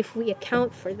if we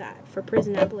account for that, for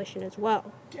prison abolition as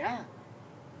well?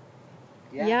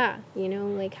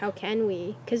 Like, how can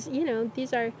we? Because,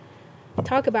 these are,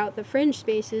 talk about the fringe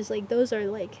spaces, like, those are,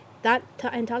 like, that,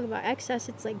 and talk about excess,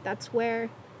 it's, like, that's where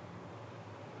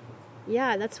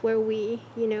we,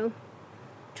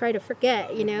 try to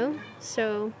forget,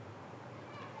 So,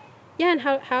 and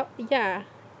how.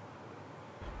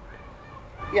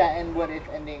 And what if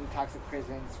ending toxic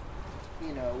prisons,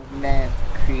 meant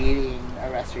creating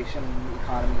a restoration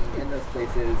economy in those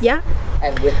places?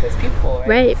 And with those people,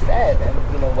 right? Instead,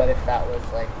 and what if that was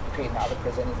like, okay, now the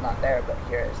prison is not there, but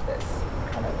here is this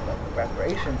kind of like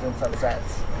reparations in some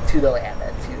sense to the land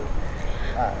and to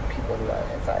people who are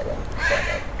inside, and sort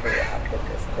of, okay, how could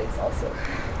this place also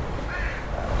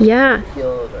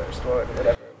healed or restored or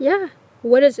whatever?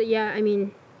 What is it? I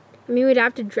mean, we'd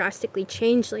have to drastically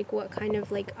change, like, what kind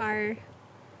of, like, our...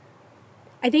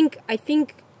 I think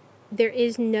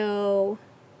there's no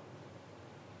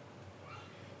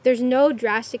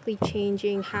drastically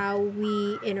changing how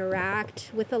we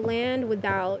interact with the land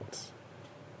without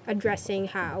addressing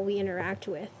how we interact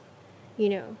with,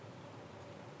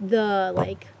 the,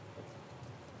 like,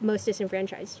 most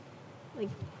disenfranchised, like,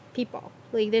 people.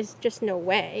 Like, there's just no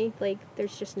way.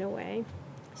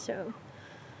 So...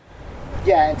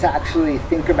 and to actually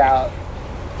think about,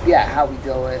 how we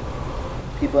deal with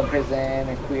people in prison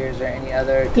or queers or any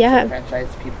other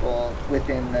disenfranchised people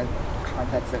within the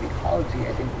context of ecology,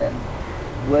 I think then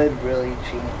would really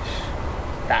change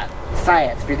that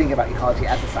science, if you're thinking about ecology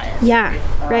as a science.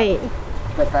 Right.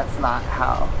 But that's not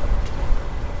how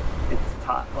it's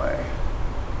taught or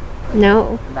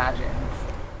imagined.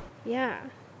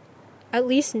 At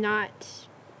least not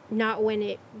not when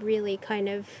it really kind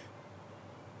of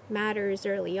matters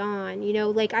early on, you know,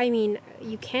 like, I mean,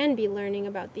 you can be learning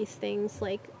about these things,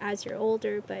 like, as you're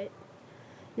older, but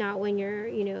not when you're,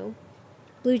 you know,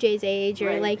 Blue Jays age, or,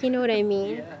 right. Like, you know what I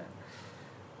mean? Yeah.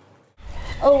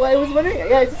 Oh, I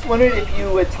just wondered if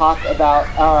you would talk about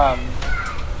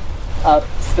a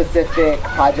specific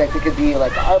project. It could be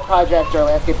like an art project or a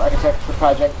landscape architecture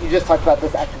project. You just talked about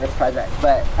this activist project,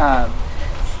 but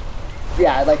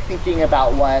yeah, like thinking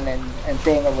about one and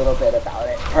saying a little bit about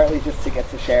it, partly just to get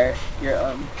to share your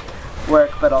own work,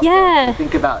 but also to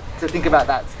think about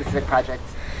that specific project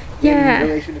in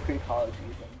relation to queer ecologies.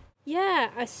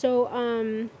 Yeah, so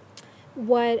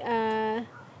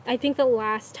I think the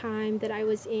last time that I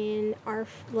was in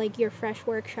your fresh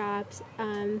workshops,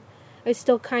 I was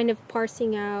still kind of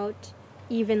parsing out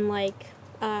even like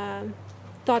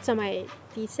thoughts on my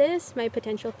thesis, my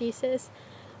potential thesis.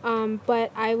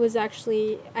 But I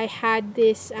had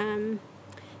this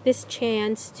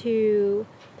chance to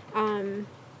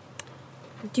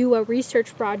do a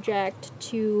research project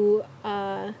to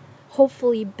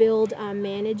hopefully build a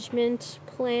management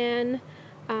plan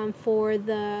for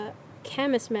the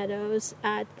Camas Meadows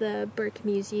at the Burke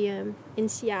Museum in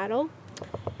Seattle.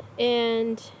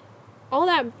 And all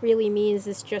that really means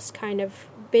is just kind of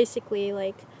basically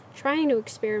like trying to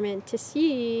experiment to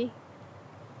see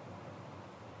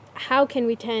how can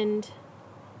we tend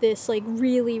this like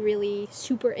really, really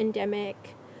super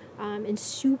endemic and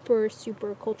super,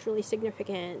 super culturally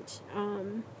significant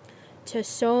to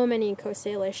so many Coast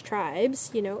Salish tribes,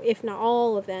 you know, if not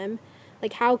all of them.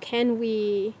 Like, how can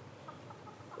me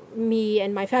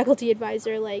and my faculty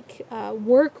advisor, like,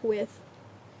 work with,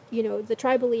 you know, the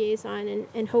tribal liaison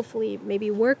and hopefully maybe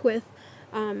work with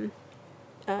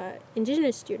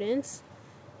Indigenous students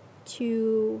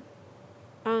to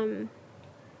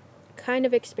kind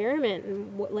of experiment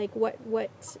and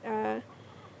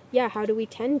how do we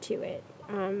tend to it?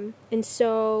 And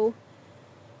so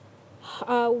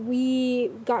we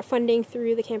got funding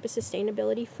through the Campus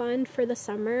Sustainability Fund for the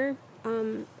summer.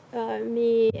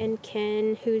 Me and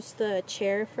Ken, who's the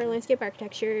chair for landscape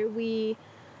architecture, we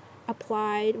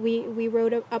applied, we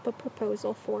wrote up a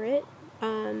proposal for it.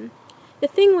 The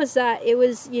thing was that it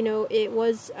was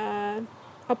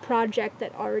a project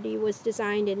that already was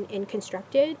designed and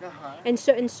constructed. Uh-huh. And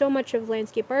so much of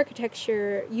landscape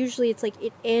architecture, usually it's like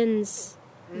it ends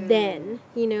then,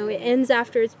 you know, it ends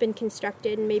after it's been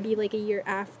constructed and maybe like a year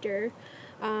after.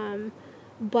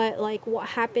 But like what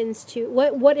happens to,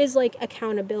 what is like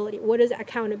accountability? What does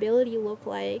accountability look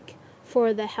like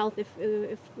for the health if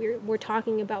we're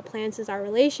talking about plants as our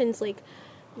relations, like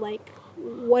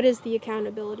what is the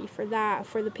accountability for that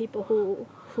for the people who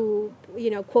you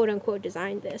know, quote unquote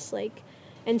designed this, like.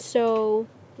 And so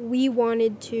we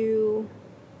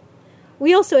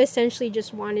also essentially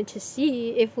just wanted to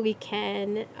see if we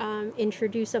can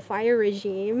introduce a fire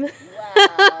regime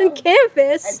on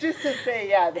campus. And just to say,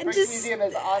 the Burke Museum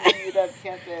is on the UW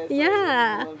campus.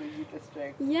 Yeah. The U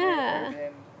District.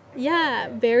 Yeah. Yeah,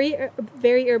 very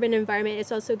very urban environment. It's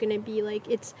also going to be like,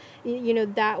 it's, you know,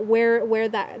 that where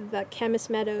that the Camas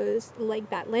Meadows, like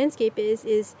that landscape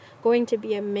is going to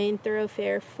be a main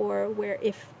thoroughfare for where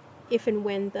if and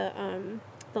when the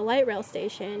light rail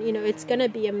station, you know, it's going to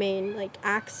be a main like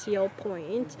axial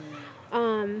point.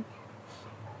 So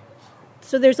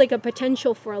there's like a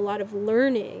potential for a lot of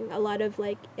learning, a lot of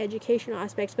like educational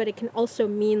aspects, but it can also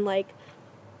mean like,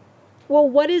 well,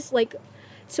 what is like.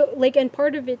 So, like, and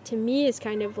part of it to me is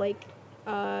kind of like,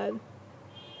 part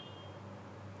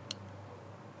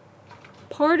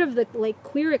of the, like,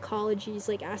 queer ecologies,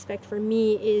 like, aspect for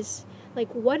me is,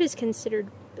 like, what is considered,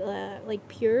 like,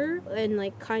 pure, and,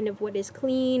 like, kind of what is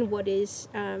clean, what is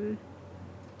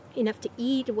enough to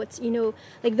eat, what's, you know,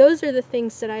 like, those are the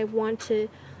things that I want to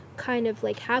kind of,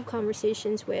 like, have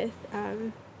conversations with,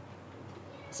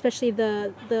 especially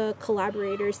the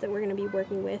collaborators that we're going to be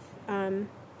working with,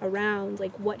 around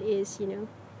like what is deemed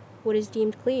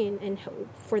clean and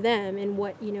for them, and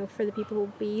what, you know, for the people who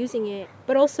will be using it,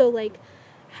 but also like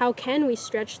how can we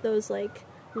stretch those like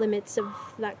limits of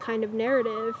that kind of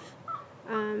narrative,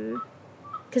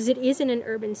 because it is in an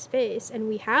urban space and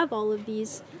we have all of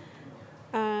these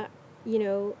you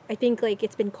know, I think like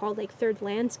it's been called like third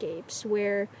landscapes,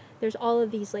 where there's all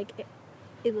of these like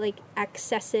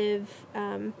excessive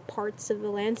parts of the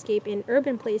landscape in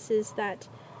urban places that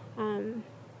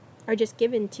are just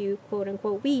given to quote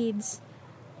unquote weeds.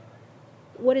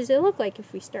 What does it look like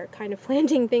if we start kind of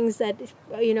planting things that,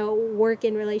 you know, work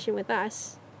in relation with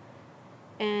us,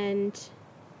 and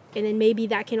then maybe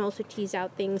that can also tease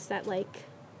out things that like,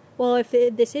 well, if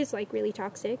this is like really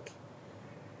toxic,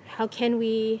 how can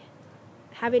we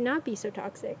have it not be so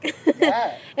toxic.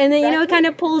 Yeah. And then, exactly. you know, it kind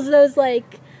of pulls those,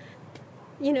 like,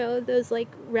 you know, those, like,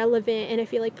 relevant and I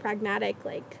feel like pragmatic,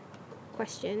 like,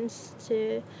 questions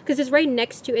to, because it's right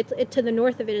next to it, to the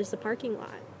north of it is the parking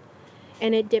lot.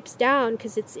 And it dips down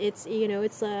because it's you know,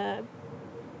 it's a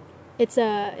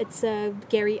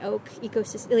Gary Oak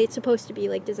ecosystem. It's supposed to be,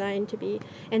 like, designed to be.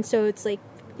 And so it's, like,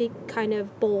 it kind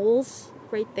of bowls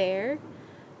right there.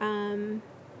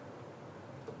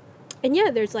 And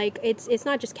yeah, there's, like, it's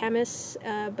not just Camas,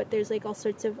 but there's, like, all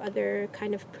sorts of other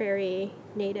kind of prairie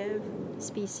native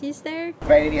species there.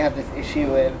 Right, and you have this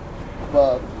issue with,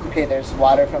 well, okay, there's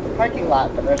water from the parking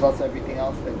lot, but there's also everything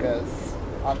else that goes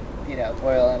on, you know,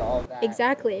 oil and all of that.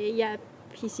 Exactly, yeah,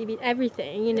 PCB,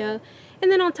 everything, you know.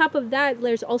 And then on top of that,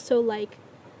 there's also, like,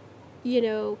 you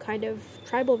know, kind of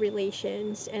tribal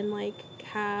relations and, like,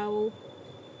 how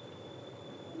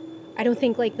I don't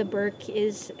think, like, the Burke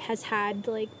has had,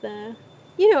 like, the,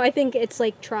 you know, I think it's,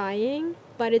 like, trying,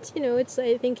 but it's, you know, it's,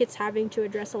 I think it's having to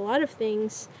address a lot of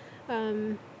things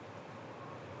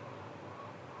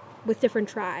with different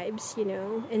tribes, you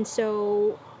know, and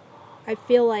so I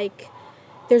feel like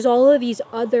there's all of these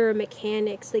other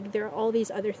mechanics, like, there are all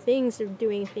these other things of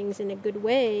doing things in a good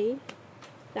way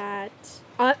that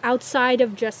outside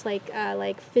of just,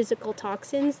 like physical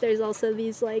toxins, there's also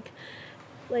these, like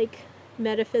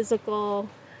metaphysical,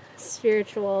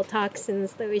 spiritual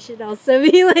toxins that we should also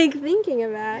be, like, thinking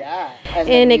about. Yeah,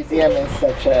 and the museum is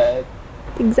such a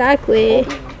exactly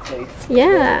holding place.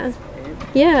 Yeah, this,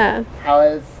 right? Yeah. How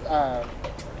is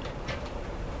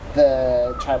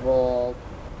the tribal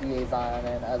liaison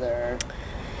and other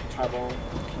tribal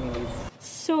communities?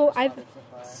 So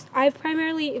I've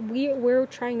primarily we're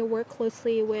trying to work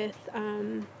closely with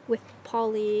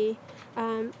Polly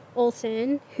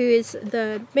Olson, who is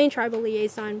the main tribal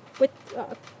liaison with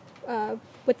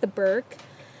the Burke.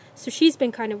 So she's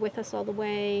been kind of with us all the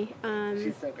way.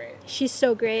 She's so great. She's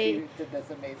so great. She did this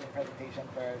amazing presentation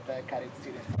for the Karen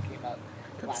students who came up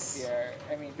last year.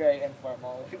 I mean, very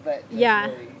informal, but yeah,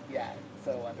 really, yeah,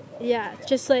 so wonderful. Yeah,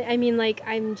 just like, I mean, like,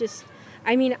 and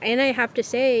I have to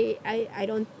say, I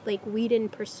don't, like, we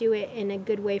didn't pursue it in a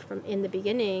good way from in the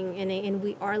beginning, and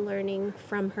we are learning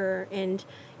from her, and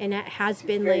it has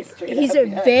been, like, he's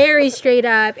very straight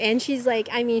up, and she's like,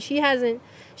 I mean, she hasn't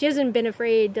been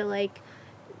afraid to, like,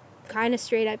 kind of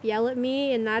straight up yell at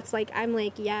me, and that's, like, I'm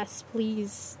like, yes,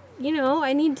 please, you know,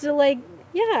 I need to, like,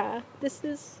 yeah, this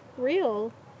is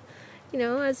real, you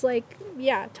know, as, like,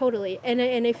 yeah, totally, and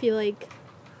I feel like,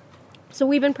 so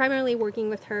we've been primarily working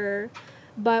with her,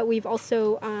 but we've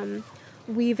also,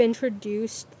 we've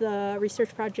introduced the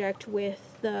research project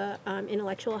with the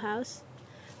Intellectual House,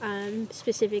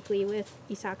 specifically with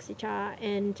Isaac Sicha,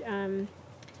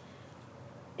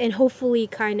 and hopefully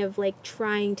kind of, like,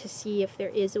 trying to see if there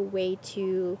is a way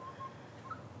to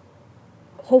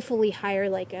hopefully hire,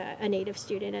 like, a native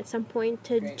student at some point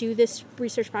to do this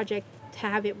research project, to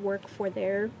have it work for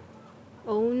their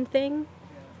own thing.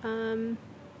 And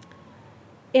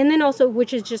then also,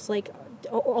 which is just, like,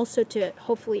 also to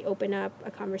hopefully open up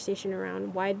a conversation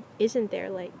around why isn't there,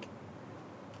 like,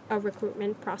 a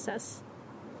recruitment process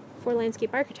for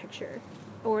landscape architecture,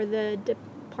 or the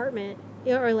department,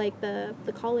 or, like, the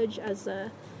college as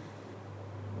a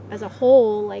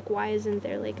whole, like, why isn't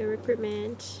there, like, a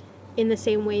recruitment in the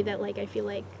same way that, like, I feel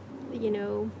like, you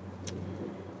know,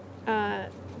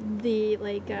 the,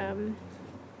 like,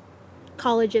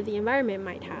 College of the Environment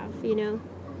might have, you know?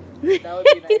 That would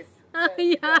be nice.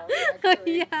 Yeah.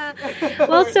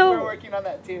 Well, so we're working on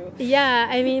that too. Yeah,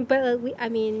 I mean, but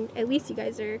at least you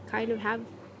guys are kind of have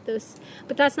those,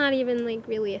 but that's not even, like,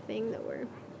 really a thing that we're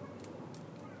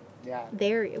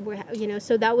there. We're, you know,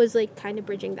 so that was, like, kind of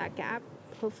bridging that gap,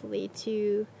 hopefully,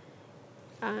 to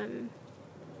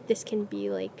this can be,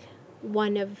 like,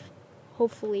 one of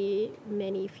hopefully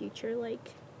many future,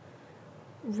 like,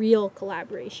 real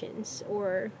collaborations,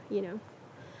 or, you know.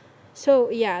 So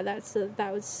yeah, that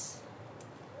was.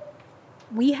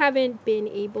 We haven't been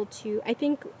able to. I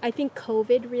think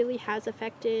COVID really has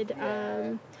affected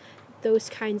those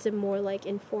kinds of more, like,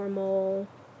 informal,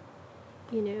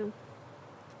 you know,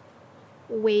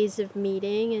 ways of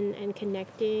meeting and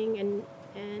connecting,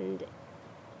 and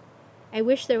I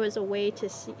wish there was a way to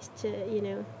you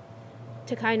know,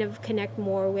 to kind of connect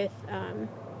more with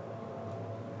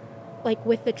like,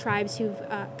 with the tribes who've,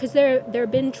 because there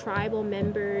have been tribal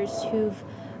members who've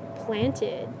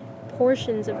planted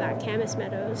portions of that Camas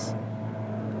Meadows,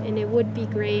 and it would be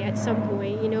great at some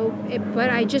point, you know, but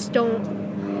I just don't,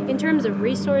 in terms of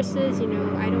resources, you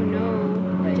know, I don't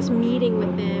know, just meeting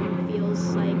with them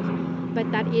feels like,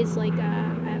 but that is, like,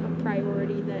 a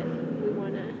priority that we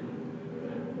want to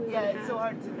it's so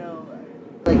hard to know.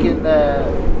 in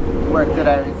the work that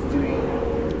I was doing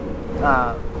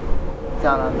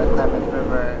down on the Klamath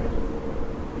River,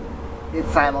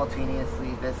 it's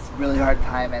simultaneously this really hard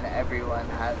time, and everyone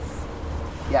has,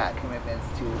 commitments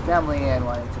to family and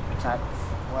wanting to protect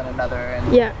one another,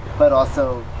 and but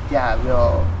also,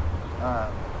 real,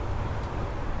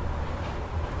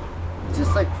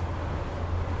 just like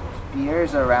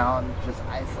fears around just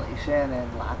isolation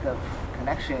and lack of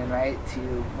connection, right,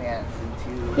 to plants and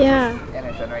to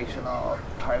intergenerational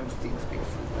harvesting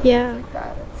spaces and things like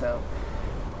that. And so,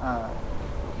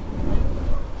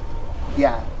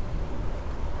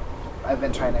 I've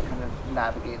been trying to kind of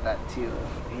navigate that too.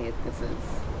 Hey, if this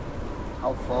is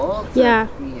helpful to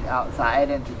be outside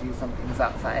and to do some things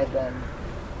outside, then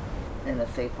in a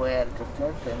safe way at a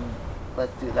distance, and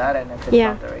let's do that. And if it's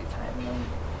not the right time, then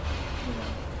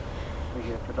we're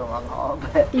here for the long haul.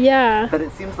 But but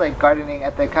it seems like gardening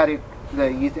at the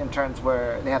youth interns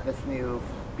they have this new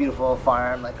beautiful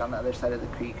farm like on the other side of the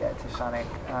creek at Tishonik,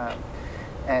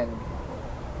 and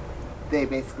they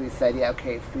basically said,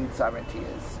 food sovereignty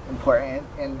is important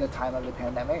in the time of the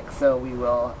pandemic, so we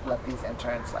will let these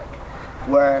interns like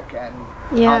work and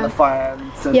on the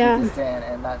farm social distant,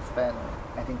 and that's been,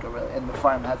 I think, and the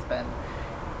farm has been,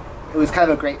 it was kind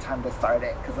of a great time to start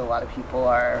it, because a lot of people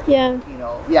are,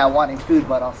 wanting food,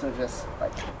 but also just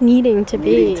like needing to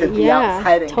be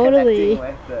outside and connecting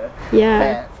with the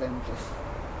plants, and just,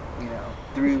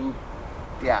 through,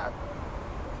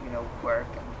 work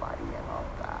and body and all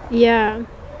of that.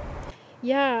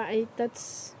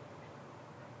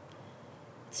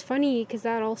 It's funny because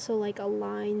that also like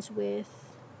aligns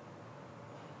with,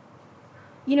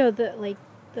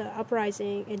 the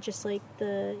uprising and just like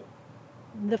the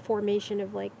formation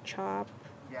of like CHOP,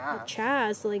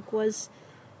 Chaz, like was,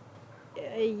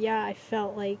 I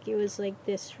felt like it was like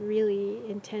this really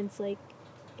intense like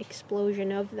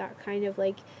explosion of that kind of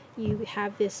like, you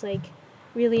have this like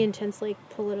really intense like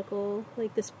political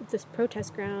like this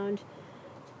protest ground,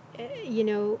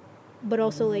 but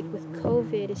also like with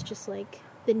COVID, it's just like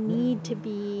the need to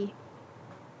be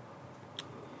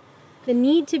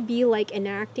like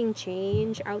enacting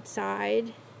change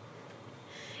outside.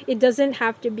 It doesn't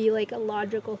have to be like a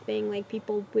logical thing, like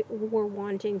people were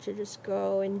wanting to just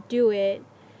go and do it,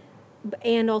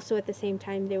 and also at the same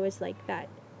time there was like that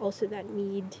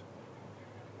need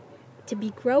to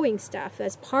be growing stuff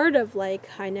as part of like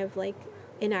kind of like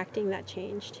enacting that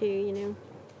change too,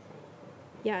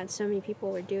 and so many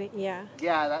people were doing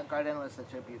that garden was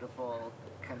such a beautiful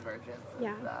convergence of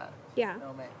that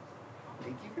moment.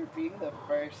 Thank you for being the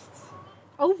first.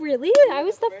 Oh really? I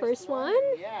was the first one?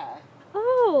 Yeah.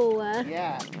 Oh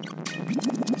yeah.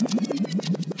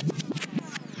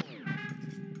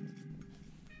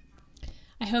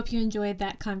 I hope you enjoyed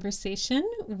that conversation,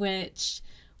 which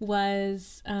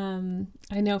was, I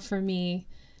know for me,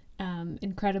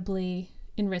 incredibly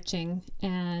enriching,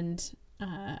 and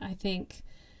I think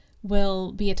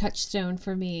will be a touchstone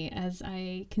for me as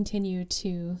I continue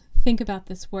to think about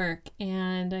this work.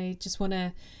 And I just want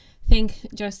to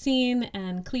thank Josine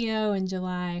and Cleo and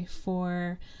July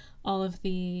for all of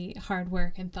the hard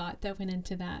work and thought that went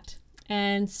into that.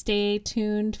 And stay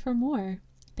tuned for more.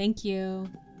 Thank you.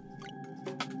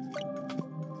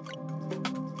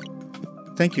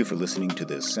 Thank you for listening to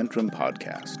this Centrum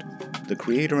podcast. The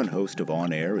creator and host of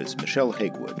On Air is Michelle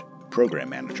Hagewood, Program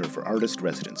Manager for Artist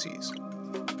Residencies.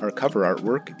 Our cover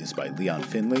artwork is by Leon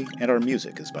Finley, and our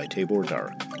music is by Tabor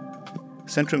Dark.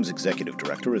 Centrum's Executive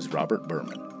Director is Robert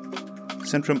Berman.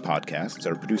 Centrum podcasts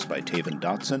are produced by Taven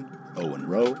Dotson, Owen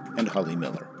Rowe, and Holly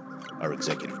Miller. Our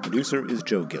executive producer is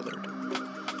Joe Gillard.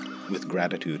 With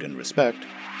gratitude and respect,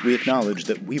 we acknowledge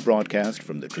that we broadcast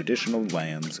from the traditional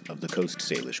lands of the Coast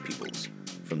Salish peoples,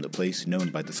 from the place known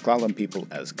by the Sklallam people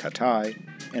as Katai,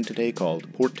 and today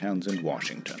called Port Townsend,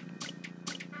 Washington.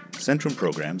 Centrum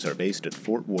programs are based at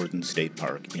Fort Worden State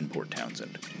Park in Port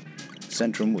Townsend.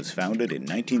 Centrum was founded in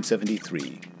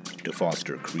 1973 to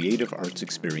foster creative arts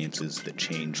experiences that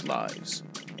change lives,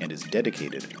 and is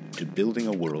dedicated to building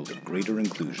a world of greater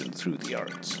inclusion through the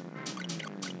arts.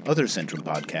 Other Centrum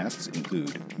podcasts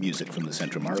include music from the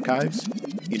Centrum Archives,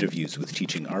 interviews with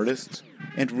teaching artists,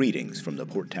 and readings from the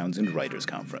Port Townsend Writers'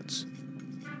 Conference.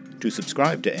 To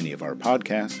subscribe to any of our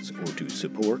podcasts or to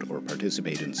support or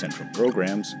participate in Centrum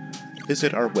programs,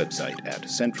 visit our website at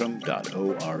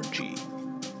centrum.org.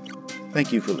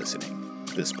 Thank you for listening.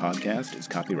 This podcast is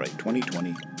copyright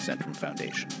 2020 Centrum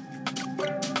Foundation.